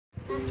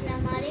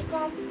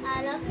Assalamualaikum.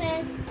 Hello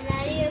friends.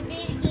 எல்லாரும் எப்படி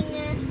இருக்கீங்க?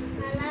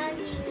 நல்லா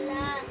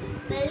இருக்கீங்களா?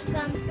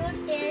 Welcome to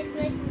taste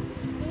my foot.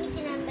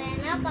 இன்னைக்கு நம்ம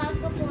என்ன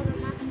பார்க்க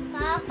போறோம்னா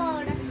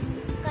பாப்பாவோட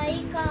கை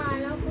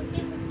காலம் குட்டி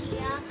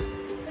குட்டியா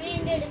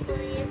பிரிண்ட் எடுக்க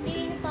போறோம்.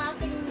 எப்படின்னு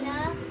பார்க்கறீங்களா?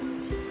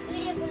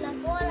 வீடியோக்குள்ள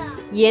போலாம்.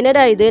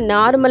 என்னடா இது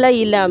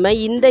நார்மலாக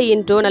இல்லாமல் இந்த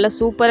இன்ட்ரோ நல்லா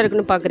சூப்பராக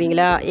இருக்குன்னு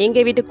பார்க்குறீங்களா?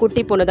 எங்கள் வீட்டு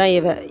குட்டி பொண்ணு தான்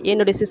இவ,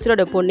 என்னுடைய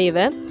சிஸ்டரோட பொண்ணு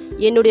இவ.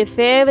 என்னுடைய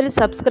ஃபேவரட்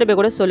சப்ஸ்கிரைபர்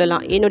கூட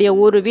சொல்லலாம். என்னுடைய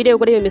ஒரு வீடியோ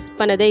கூட இவன் மிஸ்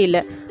பண்ணதே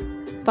இல்லை.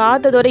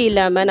 பார்த்ததோடு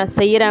இல்லாமல் நான்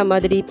செய்கிற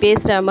மாதிரி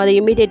பேசுகிற மாதிரி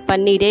இமிடேட்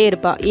பண்ணிகிட்டே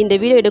இருப்பாள். இந்த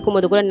வீடியோ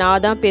எடுக்கும்போது கூட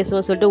நான் தான்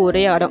பேசுவேன் சொல்லிட்டு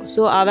ஒரே இடம்.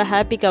 ஸோ அவள்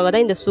ஹாப்பிக்காக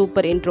தான் இந்த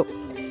சூப்பர் இன்ட்ரோ.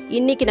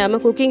 இன்றைக்கி நம்ம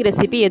குக்கிங்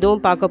ரெசிபி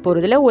எதுவும் பார்க்க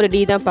போகிறதில்ல, ஒரு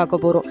டீ தான்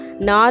பார்க்க போகிறோம்.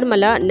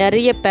 நார்மலாக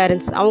நிறைய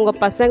பேரண்ட்ஸ் அவங்க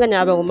பசங்க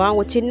ஞாபகமாக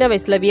அவங்க சின்ன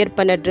வயசில் வியர்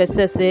பண்ண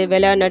ட்ரெஸ்ஸஸ்ஸு,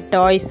 விளையாடின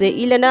டாய்ஸு,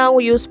 இல்லைனா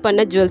அவங்க யூஸ்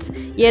பண்ண ஜுவல்ஸ்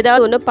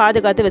ஏதாவது ஒன்று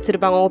பாதுகாத்து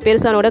வச்சுருப்பாங்க. அவங்க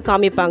பெருசானோட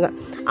காமிப்பாங்க.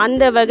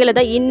 அந்த வகையில்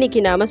தான் இன்றைக்கி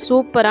நாம்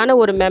சூப்பரான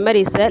ஒரு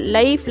மெமரிஸை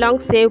லைஃப்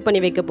லாங் சேவ் பண்ணி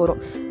வைக்க போகிறோம்.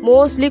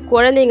 மோஸ்ட்லி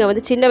குழந்தைங்க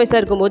வந்து சின்ன வயசாக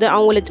இருக்கும்போது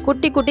அவங்களுக்கு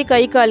குட்டி குட்டி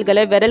கை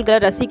கால்களை விரல்களை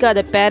ரசிக்காத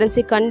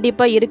பேரண்ட்ஸு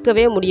கண்டிப்பாக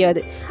இருக்கவே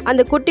முடியாது.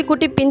 அந்த குட்டி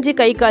குட்டி பிஞ்சு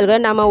கை கால்களை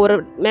நம்ம ஒரு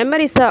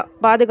மெமரிஸாக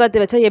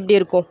பாதுகாத்து வச்சா எப்படி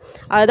இருக்கும்,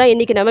 அதுதான்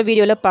இன்றைக்கி நம்ம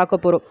வீடியோவில்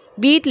பார்க்க போகிறோம்.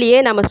 வீட்லேயே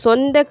நம்ம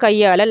சொந்த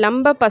கையால்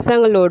நம்ம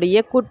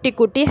பசங்களுடைய குட்டி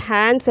குட்டி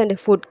ஹேண்ட்ஸ் அண்ட்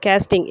ஃபுட்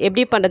கேஸ்டிங்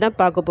எப்படி பண்ணுறதான்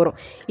பார்க்க போகிறோம்.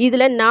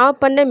 இதில் நான்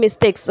பண்ண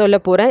மிஸ்டேக்ஸ் சொல்ல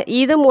போகிறேன்.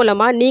 இது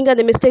மூலமாக நீங்கள்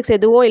அந்த மிஸ்டேக்ஸ்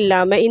எதுவும்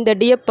இல்லாமல் இந்த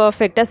டீயை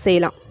பர்ஃபெக்டாக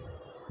செய்யலாம்.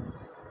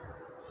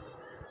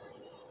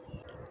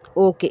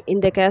 ஓகே,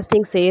 இந்த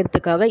கேஸ்டிங்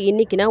செய்கிறதுக்காக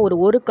இன்றைக்கி நான்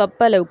ஒரு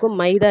கப் அளவுக்கு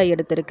மைதா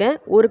எடுத்திருக்கேன்.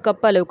 1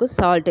 கப் அளவுக்கு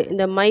சால்ட்டு.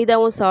 இந்த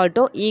மைதாவும்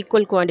சால்ட்டும்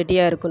ஈக்குவல்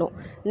குவான்டிட்டியாக இருக்கணும்.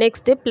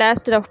 Next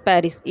plaster of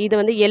Paris. இது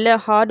வந்து எல்லா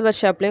ஹார்ட்வேர்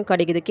ஷாப்லேயும்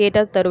கிடைக்குது.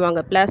 கேட்டால்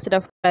தருவாங்க. பிளாஸ்டர்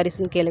ஆஃப்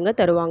பாரிஸ்ன்னு கேளுங்க,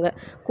 தருவாங்க.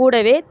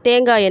 கூடவே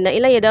தேங்காய் எண்ணெய்,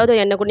 இல்லை ஏதாவது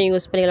ஒரு எண்ணெய் கூட நீங்கள்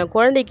யூஸ் பண்ணிக்கலாம்.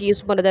 குழந்தைக்கு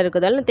யூஸ் பண்ணுறதா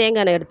இருக்கிறதால நான்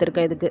தேங்காய் எண்ணெய்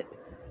எடுத்திருக்கேன் இதுக்கு.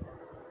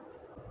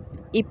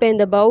 இப்போ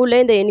இந்த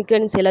பவுலில் இந்த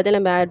இன்க்ரீடியன்ஸ் எல்லாத்தையும்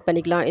நம்ம ஆட்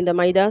பண்ணிக்கலாம். இந்த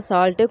மைதா,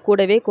 சால்ட்டு,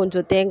 கூடவே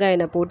கொஞ்சம் தேங்காய்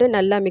எண்ணெய் போட்டு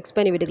நல்லா மிக்ஸ்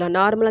பண்ணி விட்டுக்கலாம்.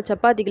 நார்மலாக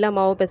சப்பாத்திக்கெலாம்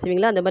மாவு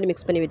பிசைவீங்களா அந்த மாதிரி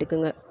மிக்ஸ் பண்ணி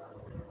விட்டுக்குங்க.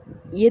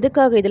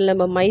 எதுக்காக இதில்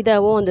நம்ம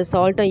மைதாவும் அந்த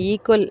சால்ட்டும்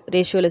ஈக்குவல்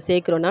ரேஷியோவில்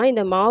சேர்க்குறோன்னா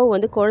இந்த மாவு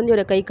வந்து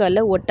குழந்தையோட கை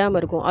காலில்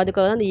ஒட்டாமல் இருக்கும்.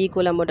 அதுக்காக தான் அந்த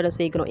ஈக்குவல் அமௌண்ட்டில்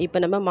சேர்க்குறோம்.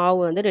 இப்போ நம்ம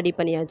மாவு வந்து ரெடி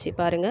பண்ணியாச்சு.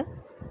 பாருங்கள்,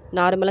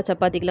 நார்மலாக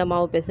சப்பாத்திக்கெலாம்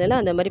மாவு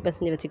பிசையல அந்த மாதிரி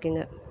பிசைஞ்சு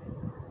வச்சுக்கோங்க.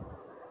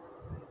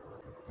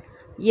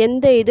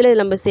 எந்த இதில்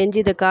நம்ம செஞ்சு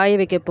இதை காய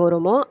வைக்க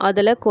போகிறோமோ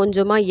அதில்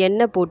கொஞ்சமாக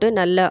எண்ணெய் போட்டு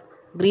நல்லா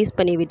க்ரீஸ்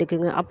பண்ணி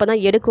விட்டுக்குங்க. அப்போ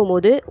தான் எடுக்கும்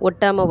போது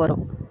ஒட்டாமல்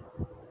வரும்.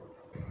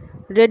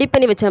 ரெடி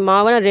பண்ணி வச்ச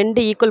மாவை நான்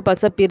 2 ஈக்குவல்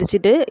பார்ட்ஸாக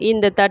பிரிச்சுட்டு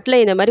இந்த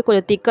தட்டில் இந்த மாதிரி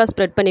கொஞ்சம் திக்காக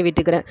ஸ்ப்ரெட் பண்ணி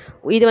விட்டுக்கிறேன்.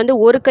 இது வந்து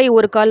ஒரு கை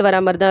ஒரு கால்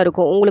வர மாதிரி தான்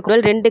இருக்கும். உங்களுக்கு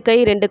ஒரு 2 கை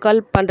 2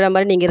 கால் பண்ணுற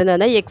மாதிரி நீங்கள்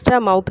இருந்தால் எக்ஸ்ட்ரா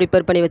மாவு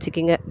ப்ரிப்பேர் பண்ணி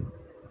வச்சுக்கிங்க.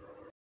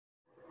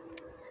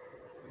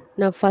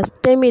 நான் ஃபஸ்ட்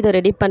டைம் இதை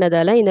ரெடி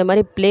பண்ணதால் இந்த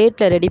மாதிரி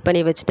பிளேட்டில் ரெடி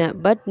பண்ணி வச்சுட்டேன்.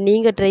 பட்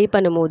நீங்கள் ட்ரை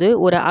பண்ணும்போது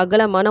ஒரு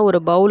அகலமான ஒரு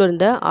பவுல்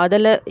இருந்தால்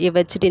அதில்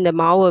வச்சுட்டு இந்த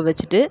மாவை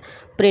வச்சுட்டு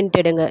பிரிண்ட்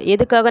எடுங்க.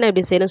 எதுக்காக நான்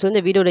இப்படி செய்யணும்னு சொல்லி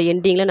இந்த வீடியோட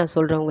எண்டிங்கில் நான்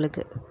சொல்கிறேன்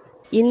உங்களுக்கு.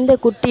 இந்த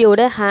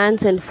குட்டியோட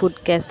ஹேண்ட்ஸ் அண்ட் ஃபுட்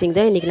கேஸ்டிங்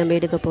தான் இன்றைக்கி நம்ம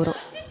எடுக்க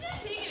போகிறோம்.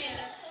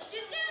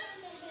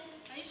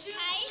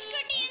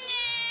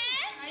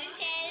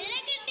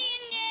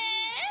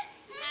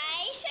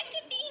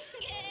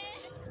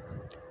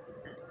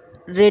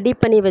 ரெடி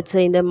பண்ணி வச்ச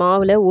இந்த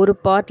மாவில் ஒரு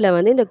பார்ட்டில்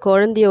வந்து இந்த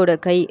குழந்தையோட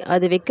கை,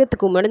 அது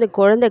வைக்கிறதுக்கு முன்னாடி இந்த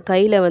குழந்தை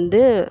கையில் வந்து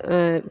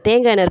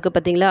தேங்காய் எண்ணெய் இருக்குது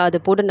பார்த்தீங்களா, அது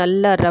போட்டு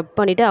நல்லா ரப்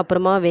பண்ணிவிட்டு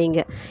அப்புறமா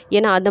வைங்க.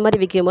 ஏன்னா அந்த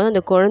மாதிரி வைக்கும் போது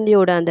அந்த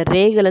குழந்தையோட அந்த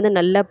ரேகள் வந்து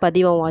நல்லா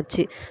பதிவாகும்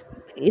ஆச்சு.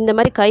 இந்த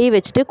மாதிரி கை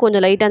வச்சுட்டு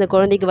கொஞ்சம் லைட்டாக அந்த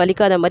குழந்தைக்கு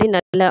வலிக்காத மாதிரி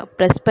நல்லா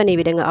ப்ரெஸ் பண்ணி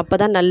விடுங்க. அப்போ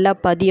தான் நல்லா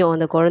பதியும்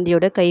அந்த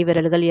குழந்தையோட கை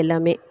விரல்கள்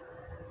எல்லாமே.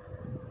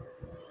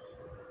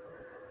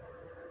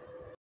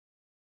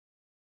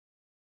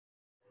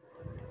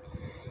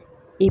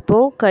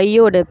 இப்போது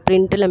கையோட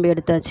பிரிண்ட்டு நம்ம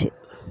எடுத்தாச்சு.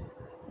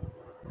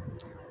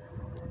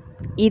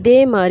 இதே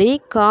மாதிரி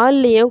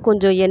கால்லையும்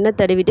கொஞ்சம் எண்ணெய்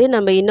தடவிட்டு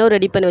நம்ம இன்னும்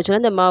ரெடி பண்ணி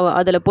வச்சோன்னா இந்த மாவை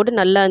அதில் போட்டு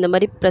நல்லா இந்த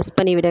மாதிரி ப்ரெஸ்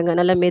பண்ணி விடுங்க.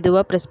 நல்லா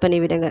மெதுவாக ப்ரெஸ் பண்ணி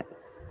விடுங்க.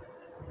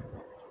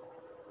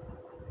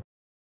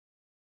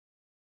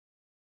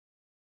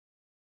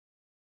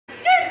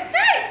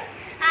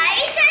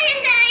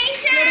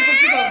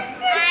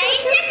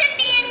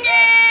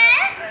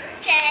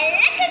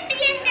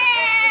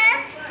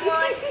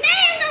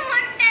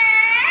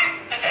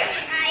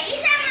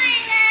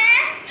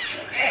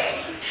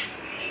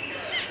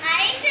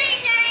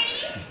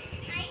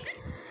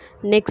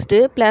 நெக்ஸ்ட்டு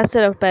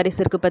பிளாஸ்டர் ஆஃப் பாரிஸ்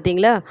இருக்குது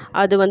பார்த்தீங்களா,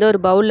 அது வந்து ஒரு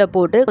பவுலில்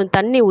போட்டு கொஞ்சம்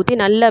தண்ணி ஊற்றி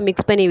நல்லா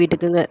மிக்ஸ் பண்ணி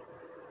விட்டுக்குங்க.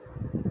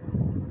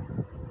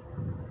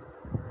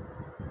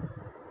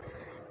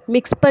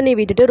 மிக்ஸ் பண்ணி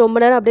விட்டுட்டு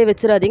ரொம்ப நேரம் அப்படியே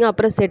வச்சிடாதீங்க,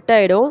 அப்புறம் செட்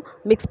ஆகிடும்.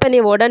 மிக்ஸ்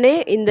பண்ணி உடனே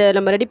இந்த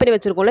நம்ம ரெடி பண்ணி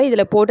வச்சுருக்கோம்ல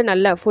இதில் போட்டு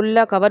நல்லா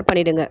ஃபுல்லாக கவர்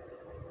பண்ணிவிடுங்க.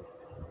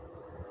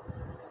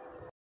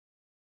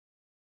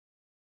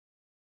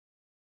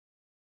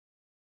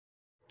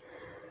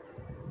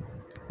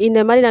 இந்த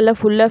மாதிரி நல்லா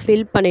ஃபுல்லாக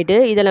ஃபில் பண்ணிவிட்டு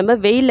இதை நம்ம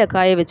வெயிலில்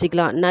காய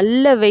வச்சுக்கலாம்.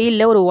 நல்ல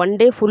வெயிலில் ஒரு 1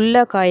 டே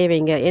ஃபுல்லாக காய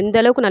வைங்க. எந்த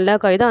அளவுக்கு நல்லா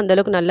காயுதோ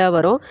அந்தளவுக்கு நல்லா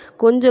வரும்.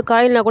 கொஞ்சம்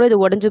காயில்னா கூட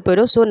இது உடஞ்சி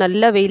போயிடும். ஸோ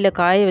நல்லா வெயிலில்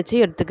காய வச்சு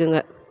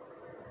எடுத்துக்குங்க.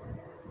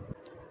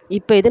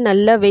 இப்போ இது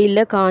நல்லா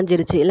வெயிலில்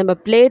காஞ்சிருச்சு. நம்ம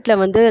பிளேட்டில்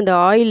வந்து அந்த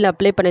ஆயில்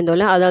அப்ளை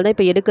பண்ணியிருந்தோம்ல, அதனால தான்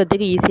இப்போ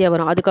எடுக்கிறதுக்கு ஈஸியாக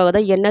வரும். அதுக்காக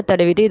தான் எண்ணெய்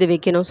தடவிட்டு இது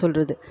வைக்கணும்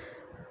சொல்கிறது.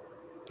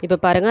 இப்போ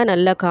பாருங்கள்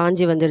நல்லா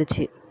காஞ்சி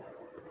வந்துடுச்சு.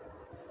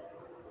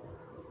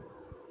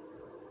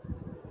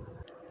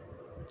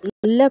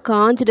 நல்லா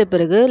காஞ்சிட்ட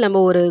பிறகு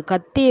நம்ம ஒரு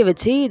கத்தியை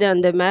வச்சு இதை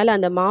அந்த மேலே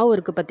அந்த மாவு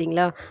இருக்குது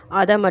பார்த்தீங்களா,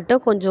 அதை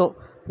மட்டும் கொஞ்சம்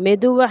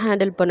மெதுவாக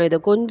ஹேண்டில் பண்ணும். இதை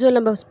கொஞ்சம்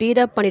நம்ம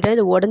ஸ்பீடாக பண்ணிட்டா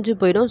இது உடஞ்சி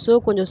போயிடும். ஸோ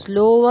கொஞ்சம்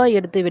ஸ்லோவாக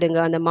எடுத்து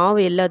விடுங்க. அந்த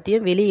மாவு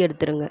எல்லாத்தையும் வெளியே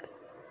எடுத்துருங்க.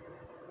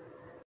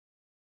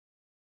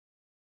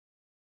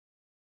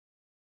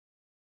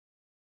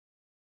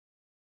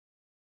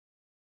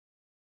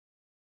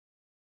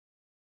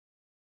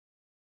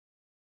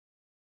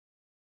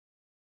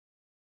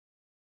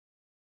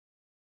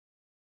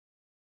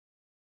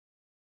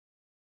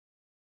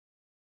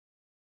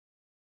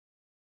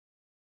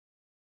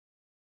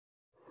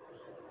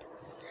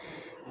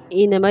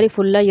 இந்த மாதிரி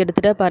ஃபுல்லாக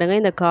எடுத்துகிட்டா பாருங்கள்,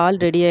 இந்த கால்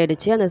ரெடி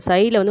ஆகிடுச்சு. அந்த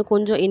சைடில் வந்து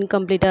கொஞ்சம்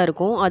இன்கம்ப்ளீட்டாக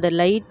இருக்கும். அதை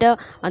லைட்டாக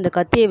அந்த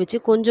கத்தியை வச்சு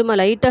கொஞ்சமாக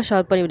லைட்டாக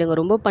ஷார்ப் பண்ணி விடுங்க.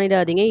 ரொம்ப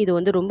பண்ணிடாதீங்க. இது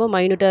வந்து ரொம்ப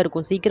மைனூட்டாக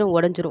இருக்கும், சீக்கிரம்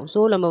உடஞ்சிரும்.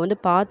 ஸோ நம்ம வந்து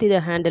பார்த்து இதை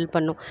ஹேண்டில்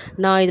பண்ணணும்.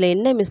 நான் இதில்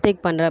என்ன மிஸ்டேக்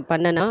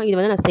பண்ணேன்னா, இது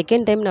வந்து நான்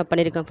செகண்ட் டைம் நான்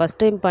பண்ணியிருக்கேன். ஃபஸ்ட்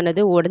டைம்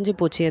பண்ணது உடஞ்சி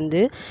போச்சு.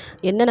 வந்து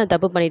என்ன நான்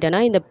தப்பு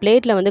பண்ணிட்டேன்னா, இந்த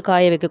பிளேட்டில் வந்து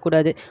காய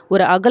வைக்கக்கூடாது.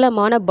 ஒரு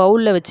அகலமான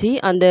பவுலில் வச்சு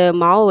அந்த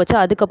மாவை வச்சு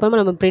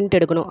அதுக்கப்புறமா நம்ம பிரிண்ட்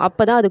எடுக்கணும்.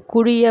 அப்போ தான் அது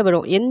குழியாக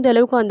வரும். எந்த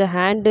அளவுக்கு அந்த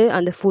ஹேண்டு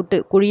அந்த ஃபுட்டு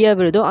குழியாக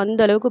விழுதோ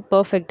அந்த அளவுக்கு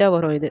பர்ஃபெக்டாக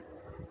வரும் இது.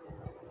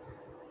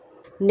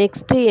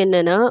 நெக்ஸ்ட்டு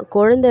என்னென்னா,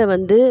 குழந்தை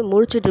வந்து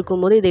முழிச்சிட்டு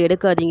இருக்கும்போது இதை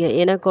எடுக்காதீங்க.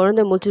 ஏன்னா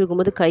குழந்தை முழிச்சிட்டு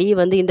இருக்கும்போது கை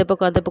வந்து இந்த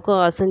பக்கம் அந்த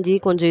பக்கம் அசைஞ்சு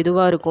கொஞ்சம்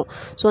இதுவாக இருக்கும்.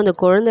 ஸோ அந்த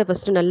குழந்தை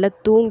ஃபஸ்ட்டு நல்லா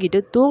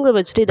தூங்க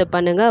வச்சுட்டு இதை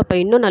பண்ணுங்கள். அப்போ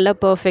இன்னும் நல்லா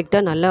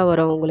பர்ஃபெக்டாக நல்லா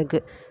வரும்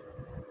உங்களுக்கு.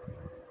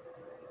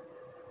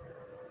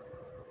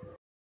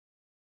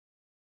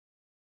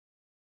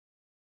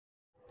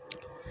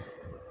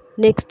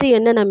 நெக்ஸ்ட்டு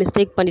என்ன நான்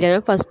மிஸ்டேக் பண்ணிட்டேன்னா,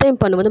 ஃபஸ்ட் டைம்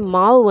பண்ணும்போது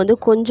மாவு வந்து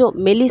கொஞ்சம்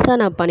மெலிசாக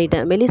நான்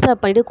பண்ணிட்டேன். மெலிசாக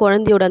பண்ணிவிட்டு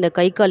குழந்தையோட அந்த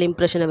கை கால்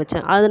இம்ப்ரெஷனை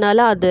வச்சேன்.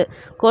 அதனால் அது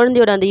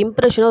குழந்தையோட அந்த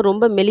இம்ப்ரெஷனும்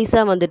ரொம்ப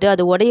மெலிசாக வந்துட்டு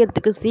அது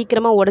உடையிறதுக்கு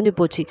சீக்கிரமாக உடஞ்சி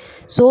போச்சு.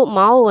 ஸோ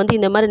மாவு வந்து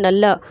இந்த மாதிரி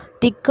நல்லா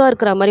திக்காக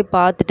இருக்கிற மாதிரி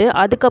பார்த்துட்டு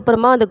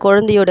அதுக்கப்புறமா அந்த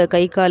குழந்தையோட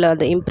கை கால்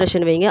அந்த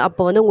இம்ப்ரெஷன் வைங்க.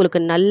 அப்போ வந்து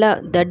உங்களுக்கு நல்லா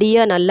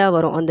தடியாக நல்லா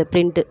வரும் அந்த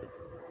பிரிண்ட்டு.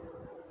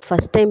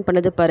 ஃபஸ்ட் டைம்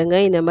பண்ணது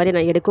பாருங்கள், இந்த மாதிரி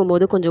நான்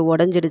எடுக்கும்போது கொஞ்சம்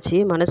உடஞ்சிடுச்சு.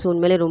 மனசு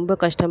உண்மையிலே ரொம்ப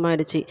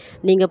கஷ்டமாயிடுச்சு.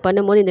 நீங்கள்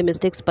பண்ணும்போது இந்த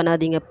மிஸ்டேக்ஸ்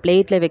பண்ணாதீங்க.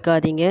 பிளேட்டில்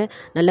வைக்காதீங்க.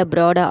 நல்லா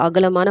ப்ராடாக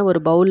அகலமான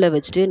ஒரு பவுலில்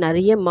வச்சுட்டு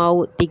நிறைய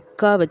மாவு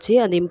திக்காக வச்சு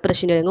அந்த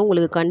இம்ப்ரெஷன் எடுங்க.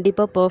 உங்களுக்கு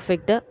கண்டிப்பாக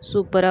பர்ஃபெக்டாக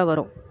சூப்பராக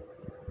வரும்.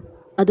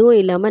 அதுவும்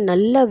இல்லாமல்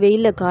நல்லா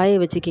வெயிலில் காய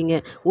வச்சுக்கிங்க.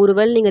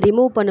 ஒருவேளை நீங்கள்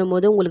ரிமூவ்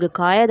பண்ணும்போது உங்களுக்கு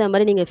காயாத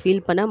மாதிரி நீங்கள்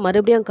ஃபீல் பண்ணால்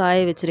மறுபடியும் காய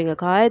வச்சுருங்க.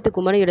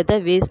 காயத்துக்கு முன்னாடி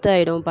எடுத்தால் வேஸ்ட்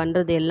ஆகிடும்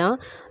பண்ணுறது எல்லாம்.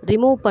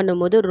 ரிமூவ்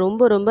பண்ணும்போது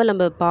ரொம்ப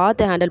நம்ம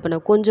பார்த்து ஹேண்டில்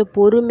பண்ணணும். கொஞ்சம்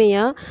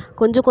பொறுமையாக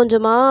கொஞ்சம்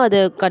கொஞ்சமாக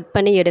அதை கட்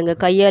பண்ணி எடுங்க.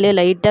 கையாலே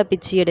லைட்டாக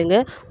பிச்சு எடுங்க.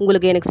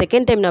 உங்களுக்கு எனக்கு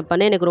செகண்ட் டைம் நான்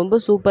பண்ணேன். எனக்கு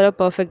ரொம்ப சூப்பராக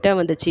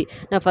பர்ஃபெக்டாக வந்துச்சு.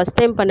 நான் ஃபஸ்ட்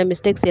டைம் பண்ண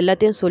மிஸ்டேக்ஸ்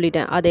எல்லாத்தையும்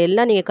சொல்லிட்டேன்.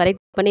 அதையெல்லாம் நீங்கள்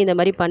கரெக்ட் பண்ணி இந்த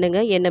மாதிரி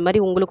பண்ணுங்கள். என்ன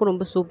மாதிரி உங்களுக்கும்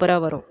ரொம்ப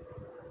சூப்பராக வரும்.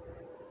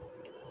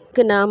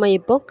 நாம்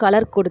இப்போ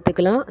கலர்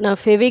கொடுத்துக்கலாம். நான்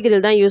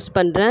ஃபெவிக்ரில் தான் யூஸ்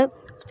பண்ணுறேன்.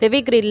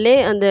 ஃபெவிக்ரில்லே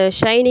அந்த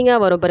ஷைனிங்காக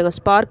வரும் பாருங்கள்,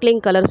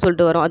 ஸ்பார்க்லிங் கலர்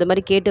சொல்லிட்டு வரும். அது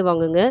மாதிரி கேட்டு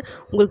வாங்குங்க.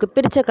 உங்களுக்கு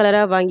பிடிச்ச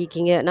கலராக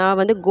வாங்கிக்கிங்க. நான்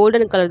வந்து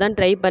கோல்டன் கலர் தான்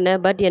ட்ரை பண்ணேன்.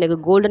 பட் எனக்கு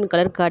கோல்டன்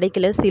கலர்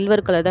கிடைக்கல,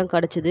 சில்வர் கலர் தான்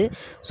கிடச்சிது.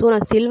 ஸோ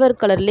நான் சில்வர்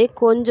கலர்லேயே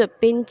கொஞ்சம்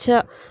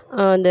பிஞ்சாக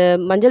அந்த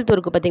மஞ்சள்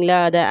தூருக்கு பார்த்தீங்களா,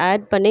 அதை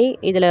ஆட் பண்ணி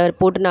இதில்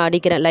போட்டு நான்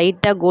அடிக்கிறேன்.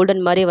 லைட்டாக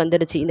கோல்டன் மாதிரி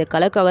வந்துடுச்சு. இந்த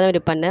கலருக்காக தான்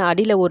இது பண்ணேன்.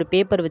 அடியில் ஒரு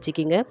பேப்பர்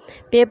வச்சுக்கிங்க.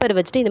 பேப்பர்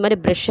வச்சுட்டு இந்த மாதிரி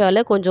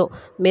ப்ரெஷ்ஷால் கொஞ்சம்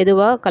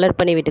மெதுவாக கலர்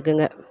பண்ணி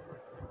விட்டுக்குங்க.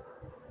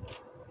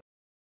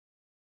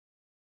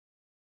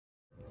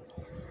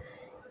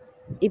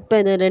 இப்போ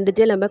இந்த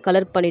ரெண்டுத்தையும் நம்ம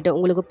கலர் பண்ணிட்டோம்.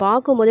 உங்களுக்கு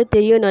பார்க்கும்போதே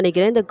தெரியும்னு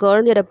நினைக்கிறேன். இந்த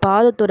குழந்தையோட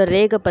பாதத்தோட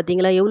ரேகை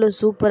பார்த்தீங்களா, எவ்வளோ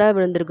சூப்பராக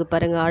விழுந்திருக்கு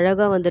பாருங்கள்.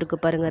 அழகாக வந்திருக்கு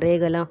பாருங்கள்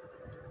ரேகைலாம்.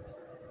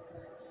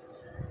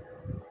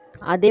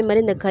 அதே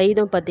மாதிரி இந்த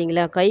கைதும்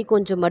பார்த்தீங்களா, கை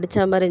கொஞ்சம்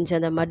மடித்த மாதிரி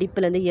இருந்துச்சு. அந்த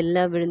மடிப்புலேருந்து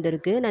எல்லாம்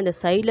விழுந்திருக்கு. நான் இந்த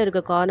சைடில்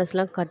இருக்க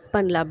கார்னர்ஸ்லாம் கட்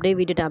பண்ணல, அப்படியே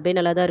விட்டுட்டேன். அப்படியே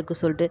நல்லா தான்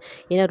இருக்குது சொல்லிட்டு.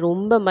 ஏன்னா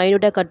ரொம்ப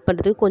மைனூட்டாக கட்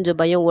பண்ணுறதுக்கு கொஞ்சம்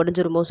பயம்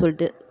உடஞ்சிருமோ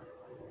சொல்லிட்டு.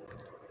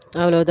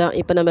 அவ்வளோதான்.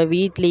 இப்போ நம்ம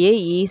வீட்லேயே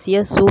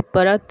ஈஸியாக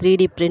சூப்பராக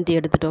 3D பிரிண்ட்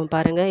எடுத்துட்டோம்.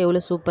 பாருங்கள்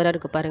எவ்வளோ சூப்பராக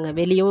இருக்குது பாருங்கள்.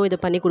 வெளியும் இதை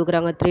பண்ணி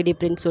கொடுக்குறாங்க 3D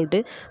பிரிண்ட் சொல்லிட்டு.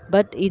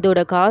 பட் இதோட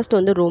காஸ்ட்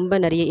வந்து ரொம்ப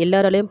நிறைய,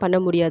 எல்லாராலையும் பண்ண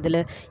முடியாதுல்ல.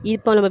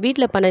 இப்போ நம்ம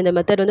வீட்டில் பண்ண இந்த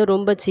மெத்தட் வந்து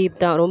ரொம்ப சீப்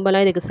தான்.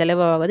 ரொம்பலாம் இதுக்கு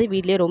செலவாகாது.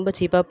 வீட்லேயே ரொம்ப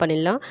சீப்பாக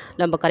பண்ணிடலாம்.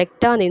 நம்ம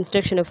கரெக்டாக அந்த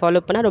இன்ஸ்ட்ரக்ஷனை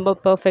ஃபாலோ பண்ணால் ரொம்ப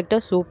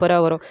பர்ஃபெக்டாக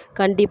சூப்பராக வரும்.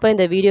 கண்டிப்பாக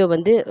இந்த வீடியோ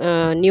வந்து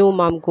நியூ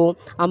மாம்க்கும்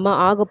அம்மா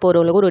ஆக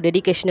போகிறவங்களுக்கும் ஒரு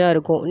டெடிகேஷனாக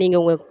இருக்கும்.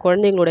 நீங்கள் உங்கள்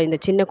குழந்தைங்களோட இந்த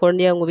சின்ன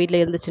குழந்தையா உங்கள்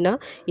வீட்டில் இருந்துச்சுன்னா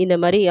இந்த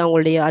மாதிரி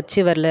அவங்களுடைய அச்சு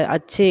வரல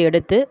அச்சு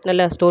எடுத்து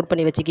நல்லா ஸ்டோர்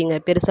பண்ணி வச்சுக்கிங்க.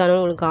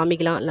 பெருசானாலும் உங்களுக்கு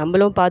காமிக்கலாம்,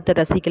 நம்மளும் பார்த்து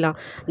ரசிக்கலாம்.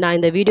 நான்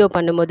இந்த வீடியோ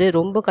பண்ணும்போது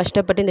ரொம்ப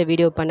கஷ்டப்பட்டு இந்த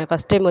வீடியோ பண்ணேன்.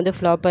 ஃபஸ்ட் டைம் வந்து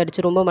ஃப்ளாப்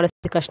ஆகிடுச்சு, ரொம்ப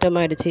மனசு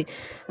கஷ்டமாயிடுச்சு.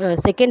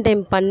 செகண்ட்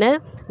டைம் பண்ண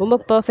ரொம்ப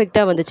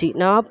பர்ஃபெக்டாக வந்துச்சு.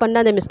 நான்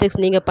பண்ண அந்த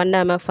மிஸ்டேக்ஸ் நீங்கள்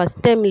பண்ணாமல்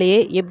ஃபஸ்ட் டைம்லேயே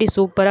எப்படி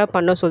சூப்பராக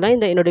பண்ண சொல்லி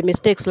தான் என்னோடய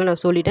மிஸ்டேக்ஸ்லாம்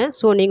நான் சொல்லிட்டேன்.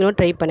 ஸோ நீங்களும்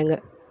ட்ரை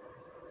பண்ணுங்கள்.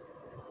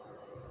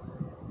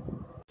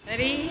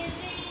 சரி.